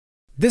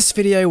This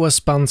video was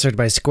sponsored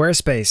by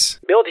Squarespace.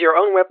 Build your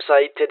own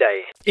website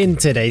today. In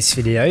today's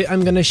video,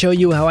 I'm gonna show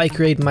you how I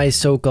create my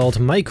so-called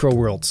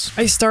Microworlds.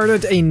 I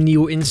started a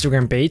new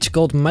Instagram page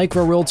called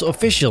Microworlds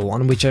Official,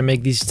 on which I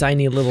make these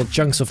tiny little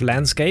chunks of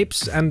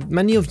landscapes, and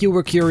many of you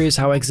were curious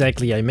how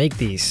exactly I make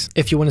these.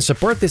 If you want to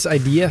support this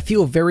idea,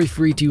 feel very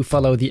free to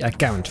follow the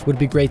account. Would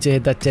be great to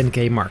hit that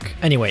 10k mark.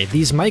 Anyway,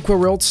 these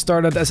Microworlds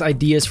started as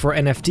ideas for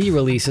NFT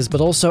releases, but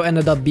also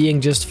ended up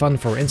being just fun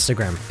for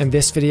Instagram. In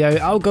this video,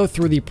 I'll go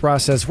through the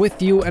process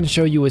with you and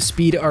show you a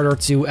speed art or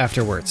two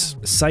afterwards.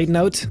 Side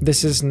note,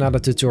 this is not a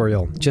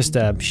tutorial, just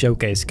a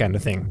showcase kind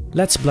of thing.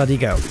 Let's bloody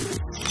go.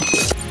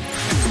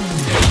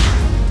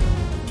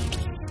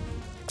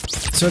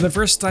 So the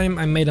first time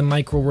I made a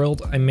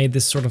Microworld, I made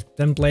this sort of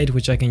template,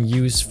 which I can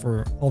use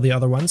for all the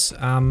other ones.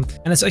 And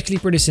it's actually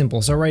pretty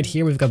simple. So right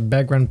here, we've got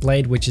background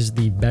plate, which is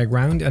the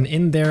background. And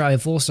in there,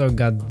 I've also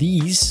got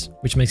these,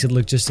 which makes it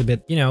look just a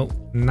bit, you know,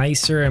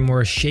 nicer and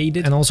more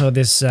shaded. And also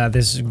this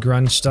this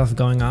grunge stuff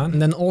going on.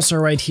 And then also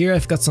right here,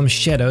 I've got some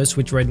shadows,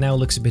 which right now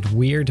looks a bit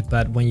weird,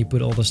 but when you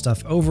put all the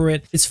stuff over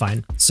it, it's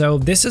fine. So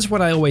this is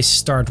what I always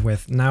start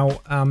with. Now,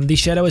 the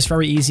shadow is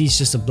very easy. It's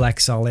just a black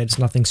solid. It's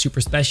nothing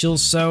super special.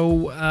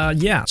 So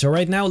yeah. So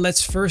right now,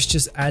 let's first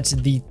just add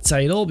the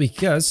title,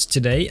 because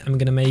today I'm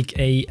gonna make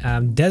a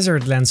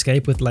desert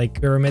landscape with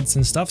like pyramids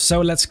and stuff.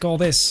 So let's call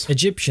this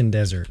Egyptian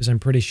desert, because I'm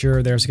pretty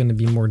sure there's gonna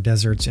be more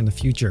deserts in the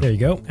future. There you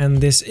go.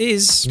 And this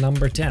is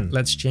number 10.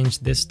 Let's change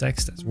this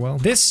text as well.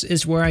 This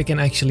is where I can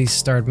actually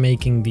start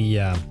making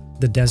the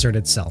desert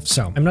itself.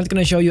 So I'm not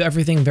going to show you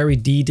everything very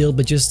detailed,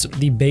 but just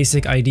the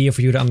basic idea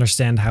for you to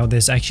understand how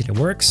this actually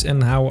works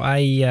and how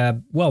I,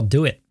 well,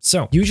 do it.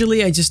 So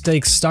usually I just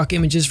take stock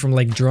images from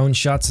like drone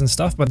shots and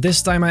stuff, but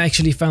this time I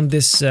actually found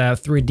this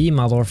 3D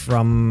model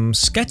from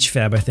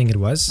Sketchfab, I think it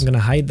was. I'm going to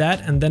hide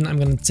that, and then I'm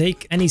going to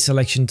take any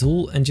selection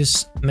tool and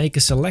just make a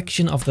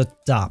selection of the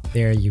top.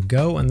 There you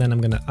go. And then I'm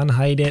going to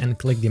unhide it and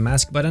click the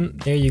mask button.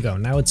 There you go.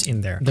 Now it's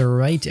in there. The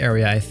right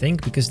area, I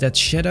think, because that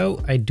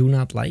shadow I do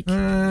not like.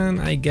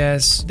 And I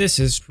guess this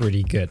is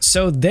pretty good.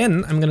 So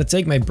then I'm going to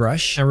take my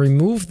brush and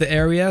remove the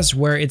areas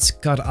where it's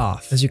cut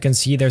off. As you can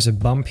see, there's a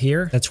bump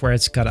here. That's where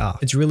it's cut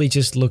off. It's really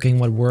just looking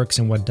what works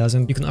and what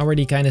doesn't. You can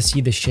already kind of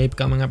see the shape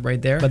coming up right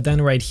there. But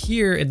then right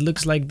here, it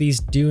looks like these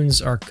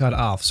dunes are cut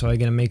off. So I'm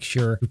going to make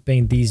sure to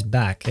paint these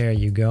back. There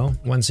you go.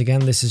 Once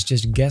again, this is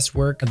just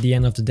guesswork. At the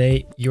end of the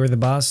day, you're the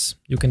boss.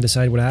 You can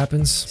decide what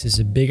happens. This is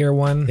a bigger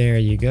one. There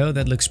you go.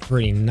 That looks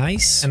pretty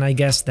nice. And I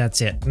guess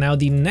that's it. Now,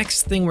 the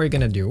next thing we're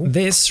going to do,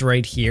 this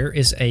right here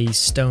is a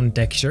stone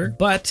texture,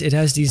 but it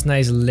has these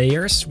nice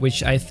layers,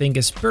 which I think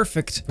is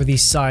perfect for the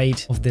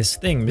side of this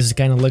thing. This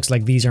kind of looks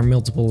like these are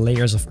multiple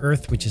layers of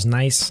earth, which is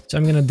nice. So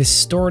I'm gonna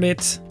distort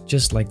it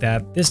just like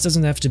that. This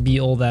doesn't have to be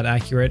all that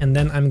accurate. And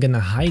then I'm gonna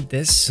hide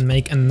this and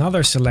make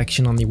another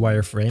selection on the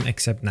wireframe,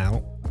 except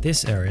now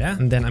this area.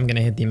 And then I'm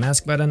gonna hit the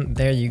mask button.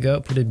 There you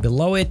go. Put it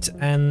below it,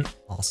 and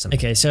awesome.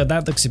 Okay, so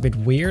that looks a bit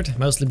weird,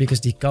 mostly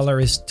because the color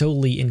is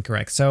totally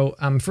incorrect. So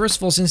first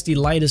of all, since the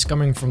light is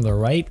coming from the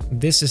right,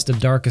 this is the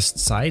darkest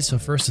side. So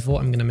first of all,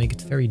 I'm gonna make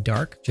it very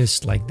dark,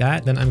 just like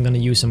that. Then I'm gonna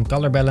use some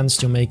color balance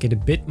to make it a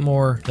bit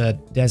more the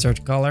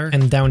desert color.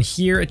 And down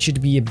here, it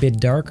should be a bit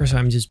darker. So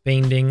I'm just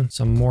painting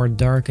some more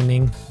darkening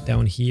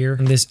down here.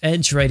 And this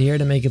edge right here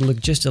to make it look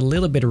just a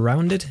little bit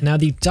rounded. Now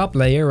the top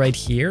layer right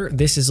here,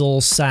 this is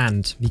all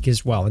sand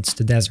because, well, it's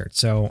the desert.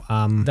 So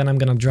then I'm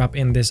gonna drop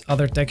in this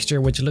other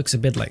texture, which looks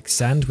a bit like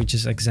sand, which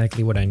is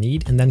exactly what I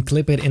need. And then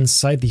clip it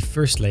inside the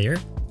first layer,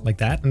 like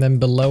that. And then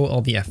below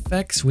all the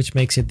effects, which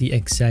makes it the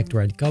exact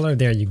right color.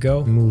 There you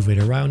go. Move it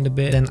around a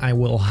bit. Then I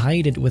will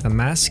hide it with a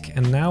mask.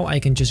 And now I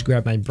can just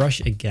grab my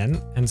brush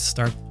again and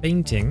start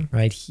painting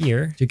right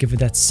here to give it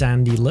that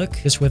sandy look.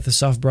 Just with the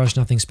soft brush,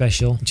 nothing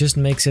special. It just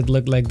makes it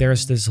look like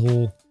there's this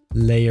whole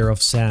layer of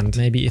sand.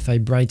 Maybe if I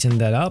brighten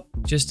that up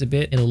just a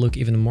bit, it'll look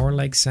even more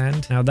like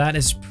sand. Now that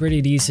is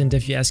pretty decent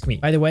if you ask me.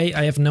 By the way,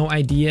 I have no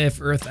idea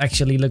if Earth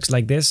actually looks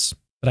like this,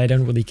 but I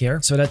don't really care.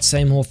 So that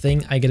same whole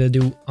thing I gotta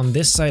do on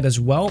this side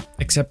as well,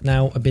 except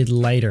now a bit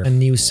lighter. A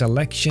new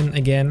selection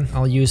again.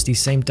 I'll use the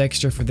same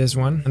texture for this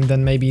one. And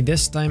then maybe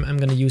this time I'm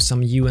gonna use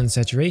some hue and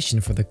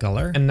saturation for the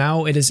color. And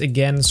now it is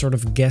again sort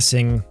of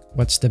guessing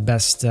what's the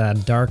best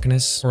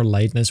darkness or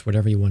lightness,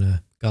 whatever you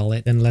wanna call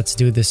it. Then let's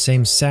do the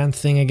same sand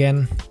thing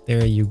again.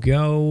 There you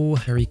go.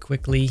 Very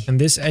quickly.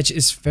 And this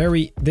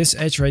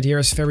edge right here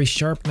is very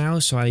sharp now,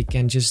 so I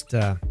can just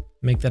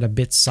make that a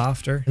bit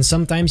softer. And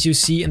sometimes you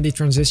see in the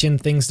transition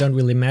things don't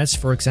really match.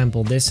 For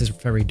example, this is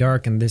very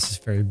dark and this is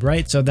very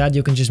bright. So that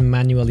you can just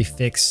manually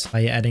fix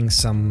by adding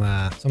some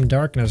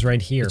darkness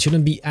right here. It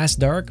shouldn't be as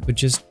dark, but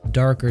just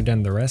darker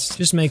than the rest.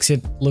 Just makes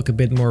it look a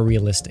bit more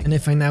realistic. And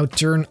if I now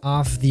turn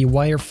off the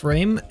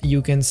wireframe,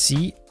 you can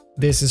see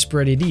this is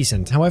pretty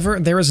decent. However,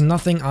 there is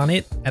nothing on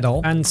it at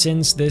all. And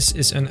since this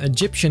is an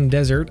Egyptian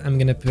desert, I'm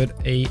gonna put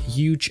a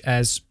huge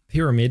ass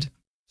pyramid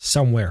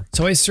somewhere.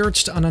 So I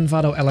searched on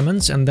Envato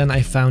Elements and then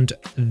I found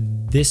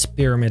this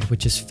pyramid,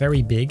 which is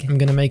very big. I'm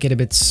gonna make it a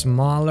bit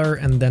smaller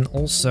and then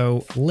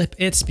also flip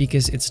it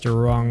because it's the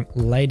wrong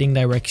lighting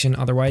direction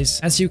otherwise.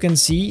 As you can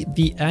see,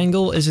 the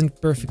angle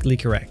isn't perfectly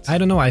correct. I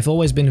don't know, I've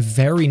always been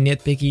very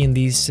nitpicky in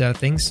these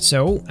things.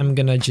 So I'm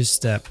gonna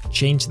just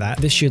change that.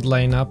 This should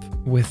line up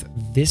with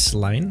this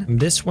line. And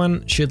this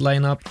one should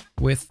line up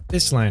with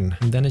this line.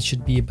 And then it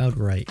should be about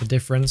right. The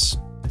difference,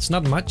 it's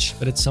not much,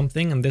 but it's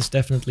something, and this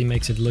definitely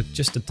makes it look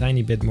just a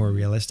tiny bit more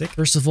realistic.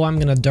 First of all, I'm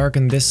gonna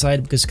darken this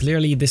side because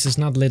clearly this is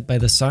not lit by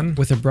the sun.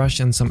 With a brush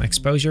and some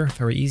exposure,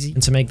 very easy.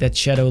 And to make that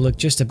shadow look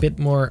just a bit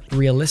more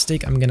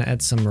realistic, I'm gonna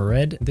add some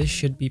red. This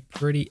should be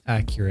pretty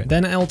accurate.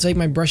 Then I'll take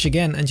my brush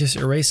again and just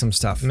erase some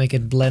stuff. Make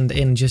it blend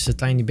in just a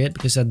tiny bit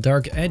because that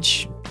dark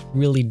edge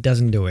really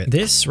doesn't do it.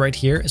 This right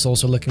here is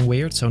also looking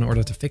weird, so in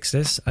order to fix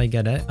this, I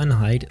gotta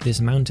unhide this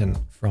mountain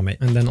from it.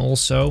 And then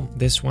also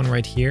this one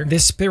right here.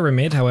 This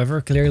pyramid,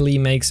 however, clearly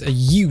makes a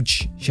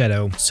huge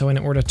shadow. So in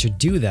order to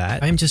do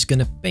that, I'm just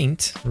gonna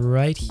paint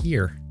right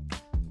here.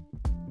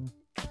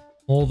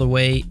 All the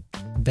way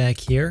back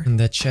here, and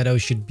that shadow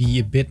should be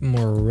a bit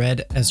more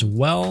red as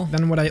well.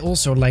 Then what I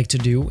also like to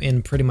do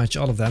in pretty much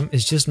all of them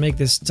is just make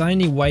this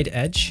tiny white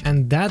edge,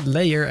 and that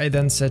layer I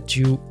then set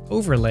to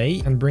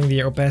overlay and bring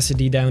the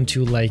opacity down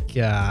to like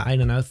I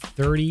don't know,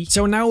 30.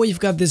 So now we've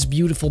got this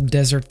beautiful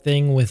desert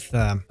thing with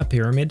a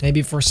pyramid.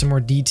 Maybe for some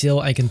more detail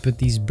I can put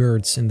these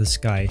birds in the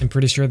sky. I'm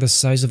pretty sure the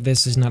size of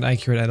this is not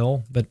accurate at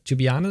all, but to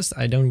be honest,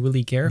 I don't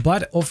really care.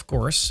 But of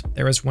course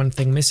there is one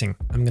thing missing.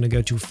 I'm gonna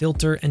go to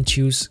filter and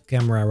choose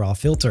camera raw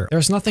filter.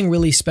 There's nothing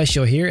really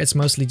special here. It's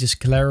mostly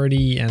just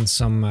clarity and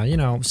some, you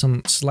know,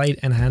 some slight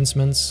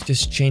enhancements,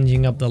 just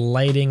changing up the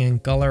lighting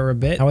and color a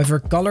bit. However,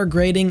 color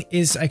grading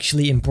is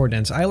actually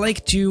important. I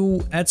like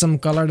to add some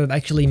color that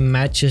actually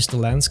matches the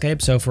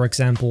landscape. So for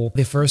example,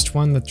 the first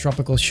one, the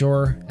tropical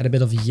shore, had a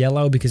bit of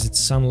yellow because it's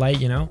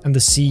sunlight, you know, and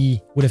the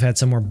sea would have had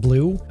some more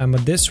blue.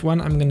 But this one,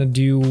 I'm gonna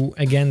do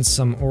again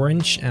some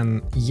orange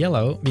and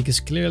yellow because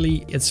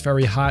clearly it's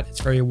very hot,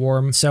 it's very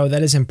warm. So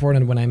that is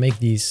important when I make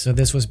these. So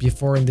this was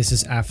before and this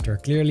is after.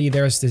 Clearly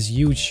there's this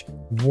huge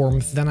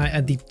warmth. Then I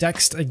add the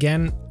text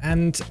again,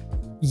 and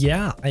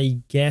yeah,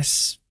 I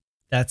guess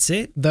that's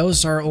it.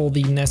 Those are all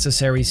the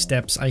necessary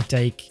steps I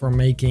take for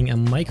making a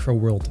micro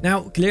world.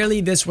 Now,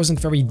 clearly this wasn't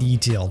very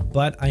detailed,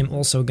 but I'm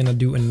also gonna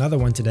do another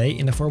one today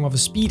in the form of a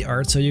speed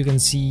art so you can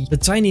see the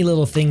tiny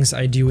little things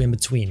I do in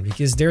between,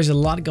 because there's a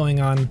lot going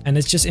on and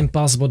it's just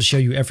impossible to show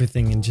you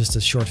everything in just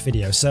a short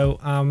video. So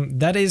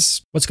that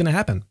is what's gonna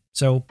happen.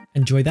 So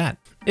enjoy that.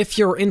 If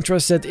you're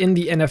interested in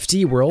the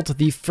NFT world,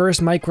 the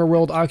first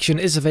Microworld auction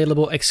is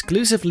available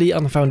exclusively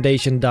on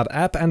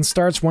foundation.app and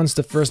starts once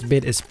the first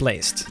bid is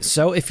placed.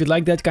 So if you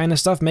like that kind of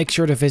stuff, make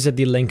sure to visit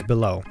the link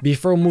below.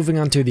 Before moving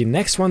on to the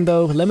next one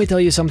though, let me tell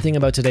you something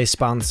about today's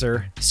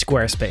sponsor,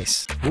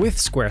 Squarespace. With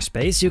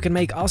Squarespace, you can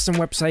make awesome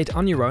website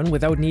on your own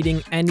without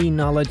needing any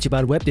knowledge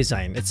about web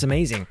design. It's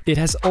amazing. It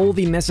has all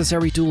the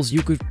necessary tools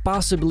you could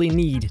possibly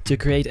need to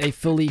create a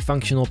fully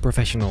functional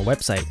professional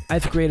website.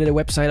 I've created a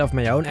website of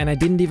my own and I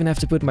didn't even have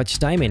to put much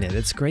time in it.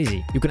 It's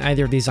crazy. You can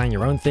either design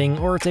your own thing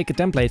or take a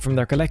template from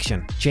their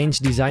collection. Change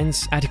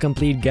designs, add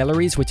complete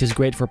galleries, which is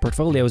great for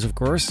portfolios of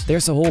course.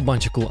 There's a whole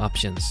bunch of cool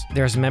options.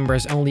 There's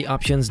members only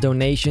options,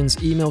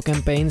 donations, email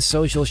campaigns,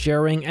 social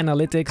sharing,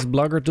 analytics,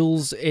 blogger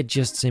tools. It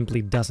just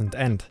simply doesn't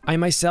end. I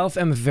myself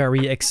am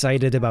very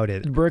excited about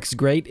it. It works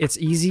great, it's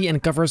easy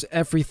and covers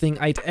everything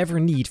I'd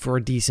ever need for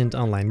a decent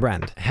online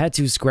brand. Head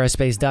to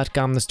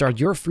squarespace.com to start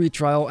your free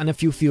trial, and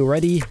if you feel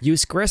ready,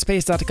 use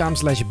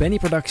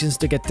squarespace.com/BennyProductions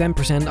to get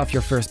 10% off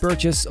your first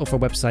purchase of a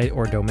website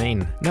or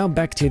domain. Now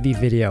back to the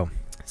video.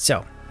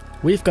 So,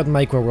 we've got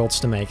micro worlds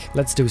to make.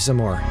 Let's do some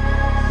more.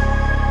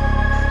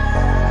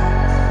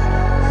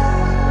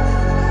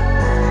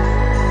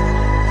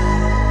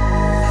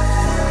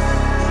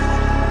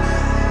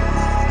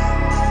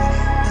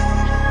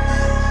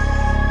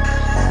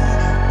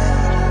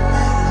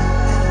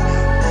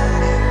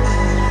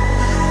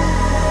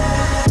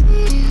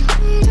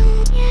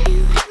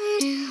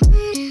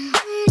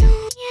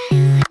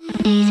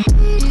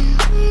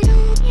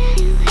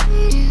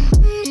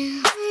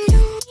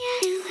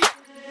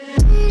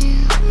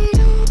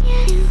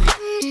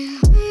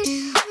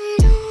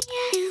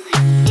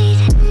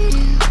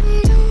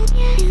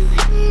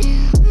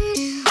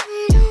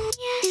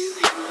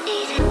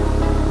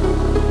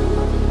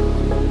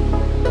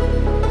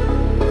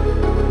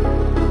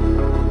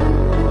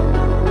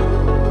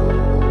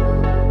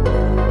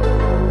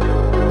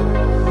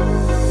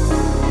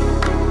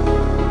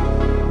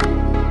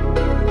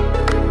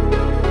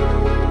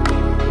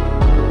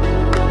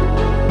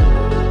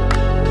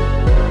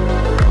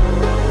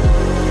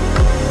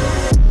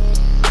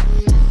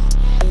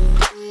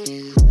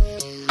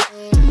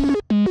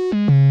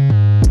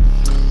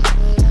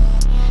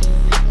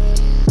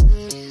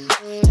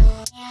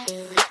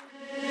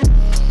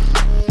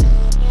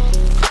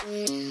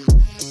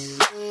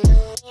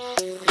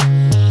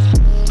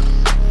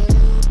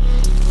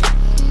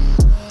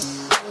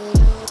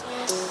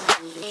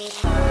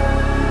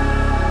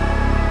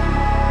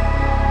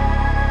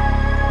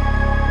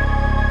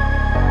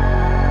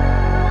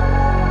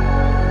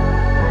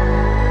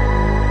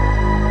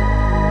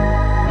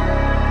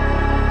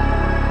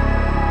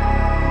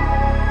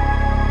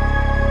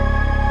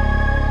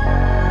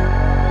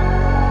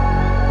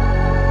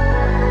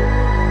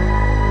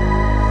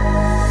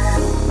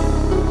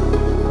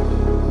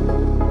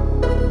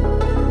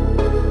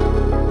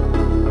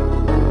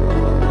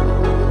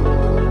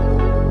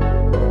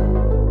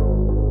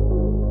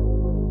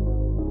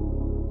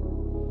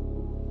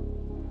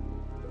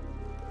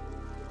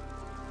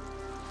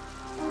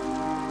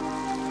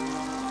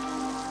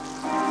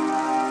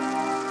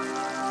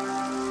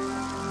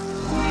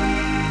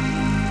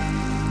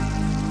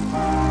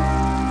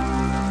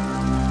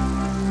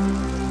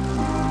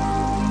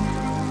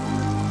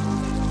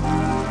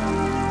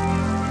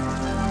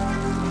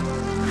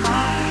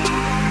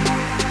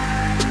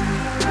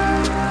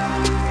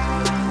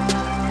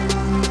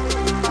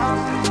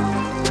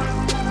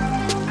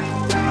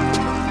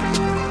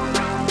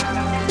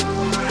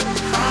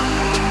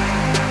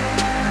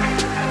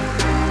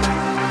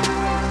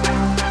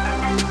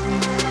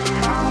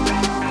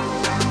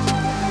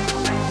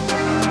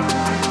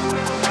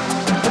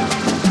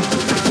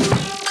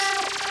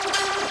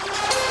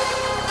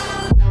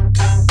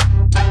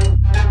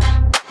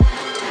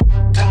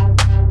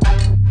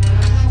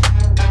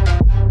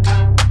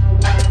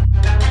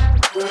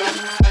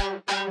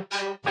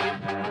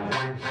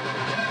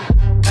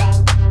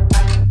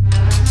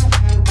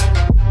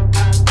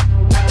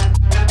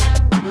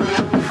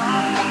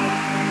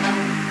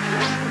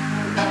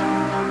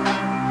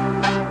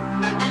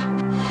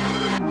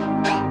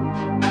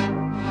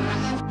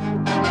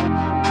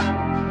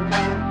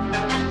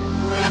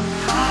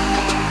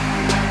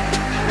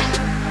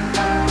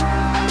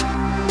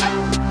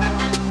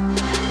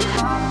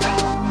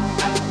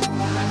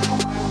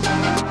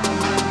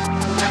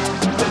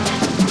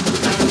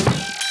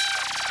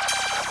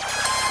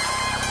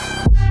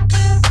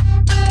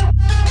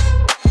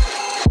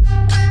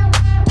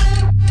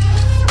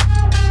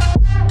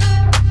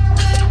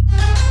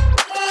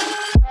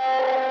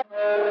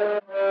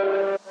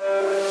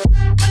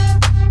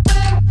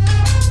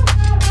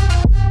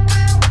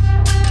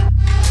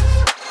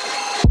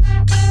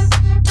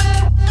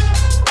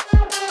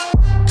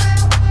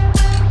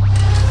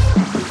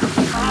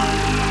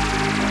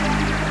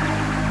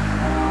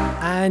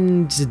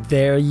 And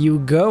there you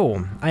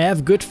go. I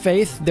have good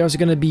faith there's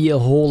gonna be a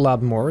whole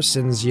lot more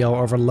since y'all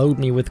overload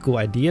me with cool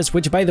ideas,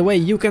 which by the way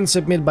you can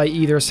submit by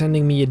either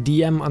sending me a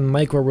DM on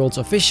Microworlds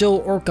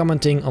official or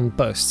commenting on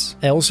posts.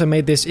 I also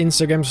made this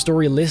Instagram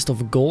story list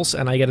of goals,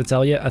 and I gotta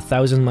tell you,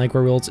 1,000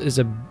 Microworlds is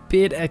a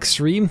bit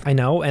extreme, I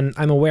know, and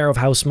I'm aware of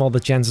how small the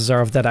chances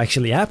are of that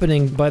actually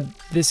happening, but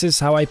this is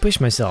how I push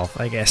myself,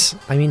 I guess.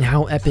 I mean,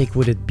 how epic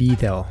would it be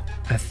though?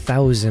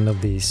 1,000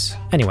 of these.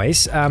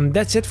 Anyways,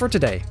 that's it for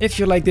today. If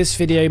you like this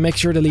video, make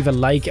sure to leave a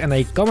like and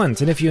a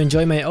comment, and if you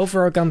enjoy my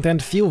overall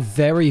content, feel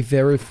very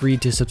free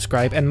to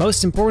subscribe, and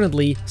most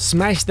importantly,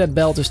 smash that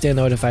bell to stay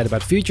notified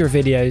about future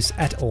videos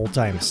at all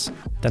times.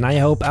 Then I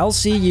hope I'll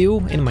see you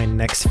in my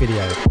next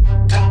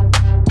video.